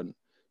irrelevant.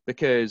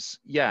 Because,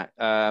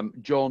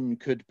 John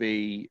could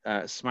be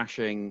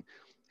smashing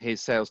his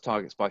sales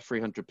targets by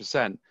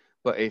 300%.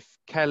 But if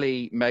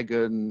Kelly,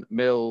 Megan,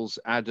 Mills,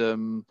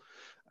 Adam,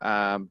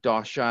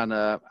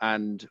 Darshana,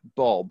 and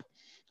Bob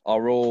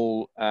are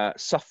all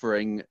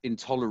suffering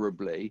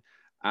intolerably,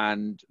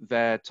 and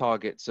their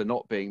targets are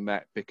not being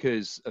met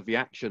because of the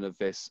action of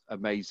this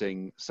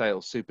amazing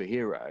sales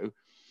superhero,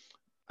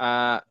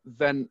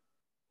 then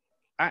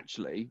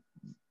actually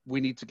we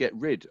need to get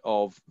rid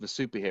of the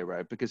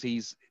superhero, because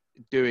he's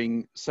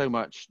doing so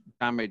much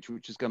damage,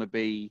 which is going to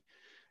be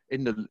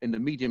in the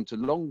medium to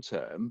long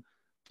term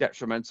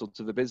detrimental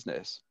to the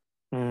business.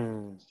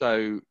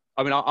 So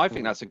I mean, I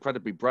think that's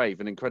incredibly brave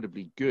and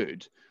incredibly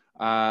good,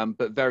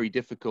 but very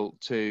difficult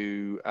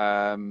to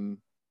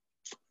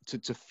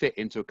fit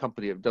into a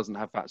company that doesn't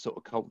have that sort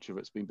of culture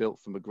that's been built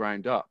from the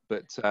ground up.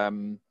 But I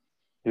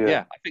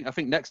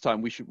think next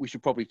time we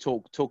should probably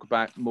talk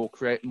about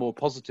more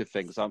positive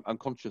things. I'm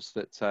conscious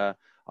that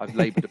I've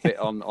laboured a bit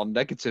on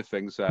negative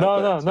things there.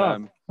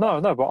 No.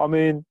 But I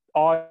mean,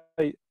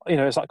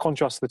 it's like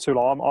contrast to the two.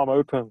 Like, I'm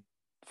open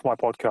for my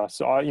podcast.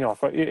 So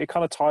it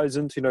kind of ties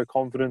into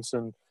confidence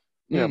and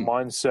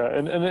mindset,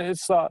 and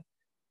it's that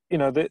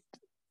that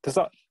there's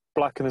that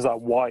black and there's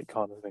that white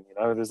kind of thing.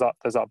 There's that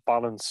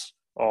balance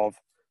of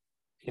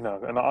and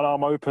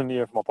I'm open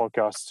for my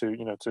podcast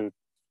to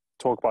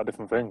talk about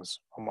different things.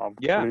 I'm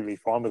completely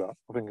fine with that.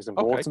 I think it's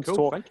important to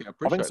talk. Thank you.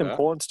 I think it's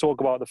important to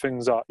talk about the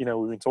things that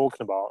we've been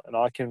talking about, and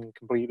I can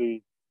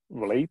completely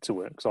relate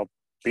to it because I've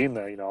been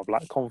there. I've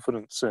lacked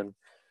confidence and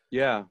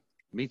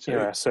me too.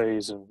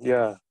 Essays and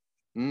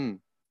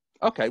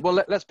Okay, well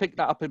let's pick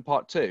that up in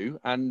part 2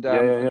 and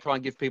try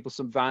and give people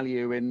some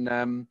value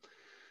in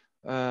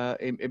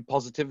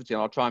positivity,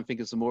 and I'll try and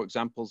think of some more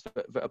examples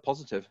that are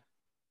positive.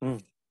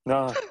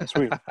 No,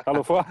 sweet. I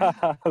look forward.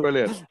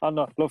 Brilliant. I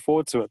look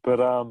forward to it. But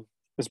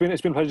it's been a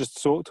pleasure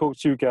to talk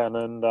to you again,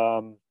 and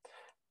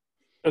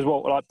as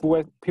well, like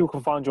where people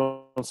can find you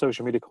on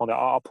social media content.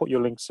 I'll put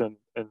your links in.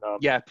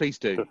 Please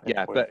do.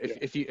 But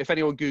if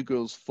anyone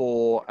Googles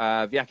for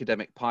the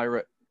Academic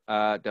Pirate,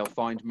 they'll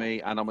find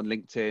me, and I'm on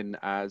LinkedIn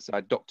as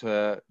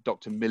Dr.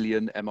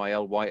 Million,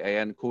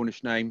 Milyan,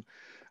 Cornish name,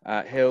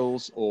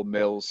 Hills or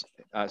Mills.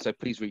 So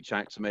please reach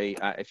out to me.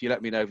 If you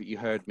let me know that you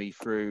heard me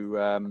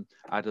through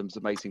Adam's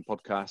amazing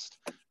podcast,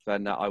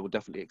 then I will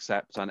definitely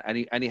accept. And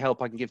any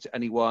help I can give to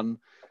anyone,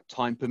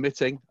 time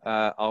permitting,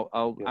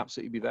 I'll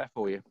absolutely be there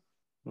for you.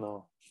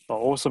 No,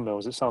 awesome,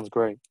 Mills. It sounds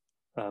great.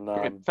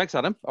 And thanks,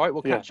 Adam. All right,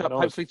 we'll catch up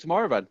hopefully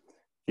tomorrow then.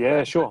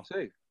 Yeah, sure.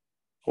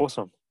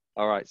 Awesome.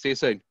 All right, see you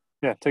soon.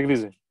 Yeah, take it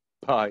easy.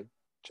 Bye.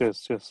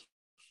 Cheers.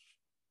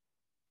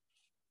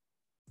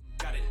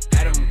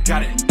 Adam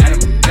got it.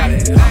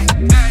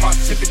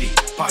 Parrsitivity.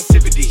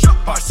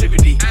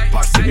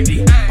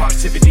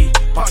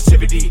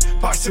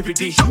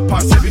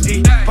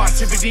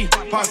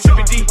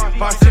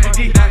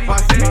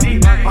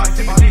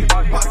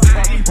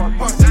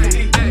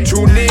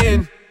 Tune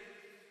in.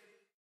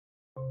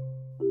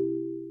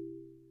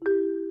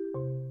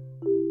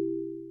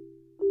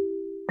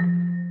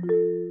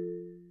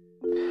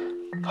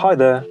 Hi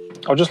there.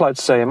 I'd just like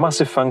to say a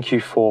massive thank you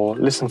for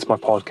listening to my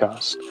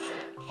podcast.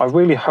 I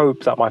really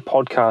hope that my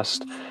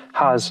podcast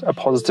has a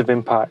positive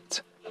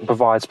impact and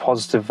provides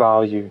positive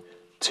value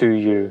to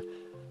you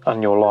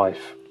and your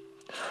life.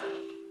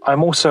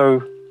 I'm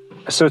also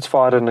a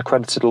certified and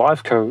accredited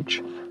life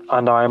coach,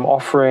 and I am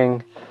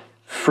offering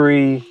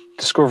free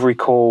discovery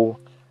call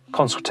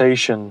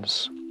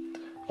consultations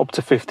up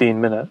to 15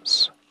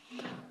 minutes.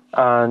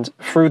 And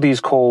through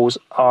these calls,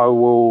 I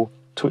will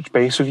touch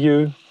base with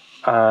you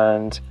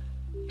and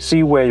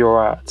see where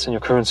you're at in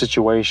your current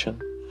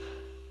situation.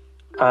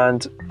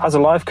 And as a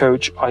life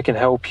coach, I can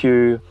help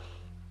you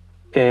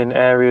in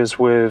areas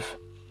with,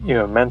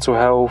 mental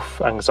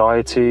health,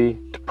 anxiety,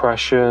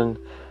 depression,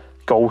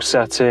 goal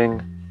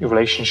setting,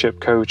 relationship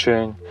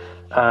coaching,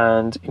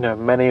 and,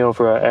 many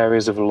other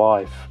areas of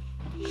life.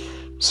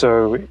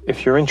 So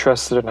if you're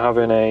interested in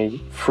having a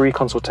free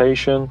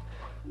consultation,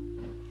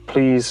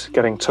 please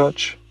get in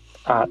touch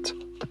at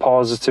the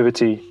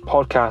Parrsitivity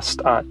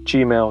podcast at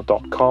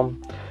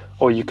gmail.com,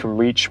 or you can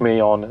reach me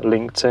on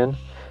LinkedIn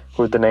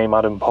with the name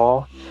Adam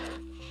Parr,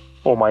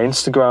 or my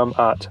Instagram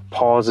at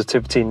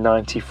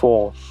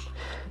Parrsitivity94.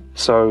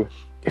 So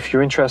if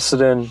you're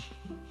interested in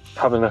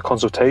having a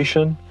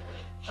consultation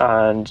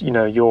and,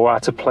 you're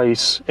at a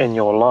place in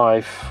your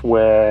life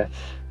where,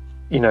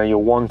 you're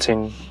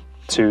wanting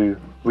to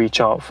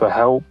reach out for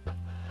help,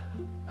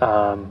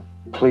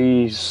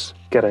 please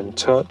get in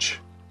touch,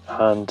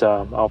 and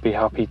I'll be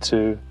happy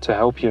to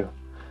help you.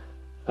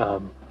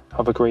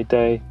 Have a great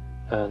day,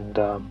 and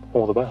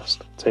all the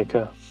best. Take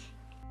care.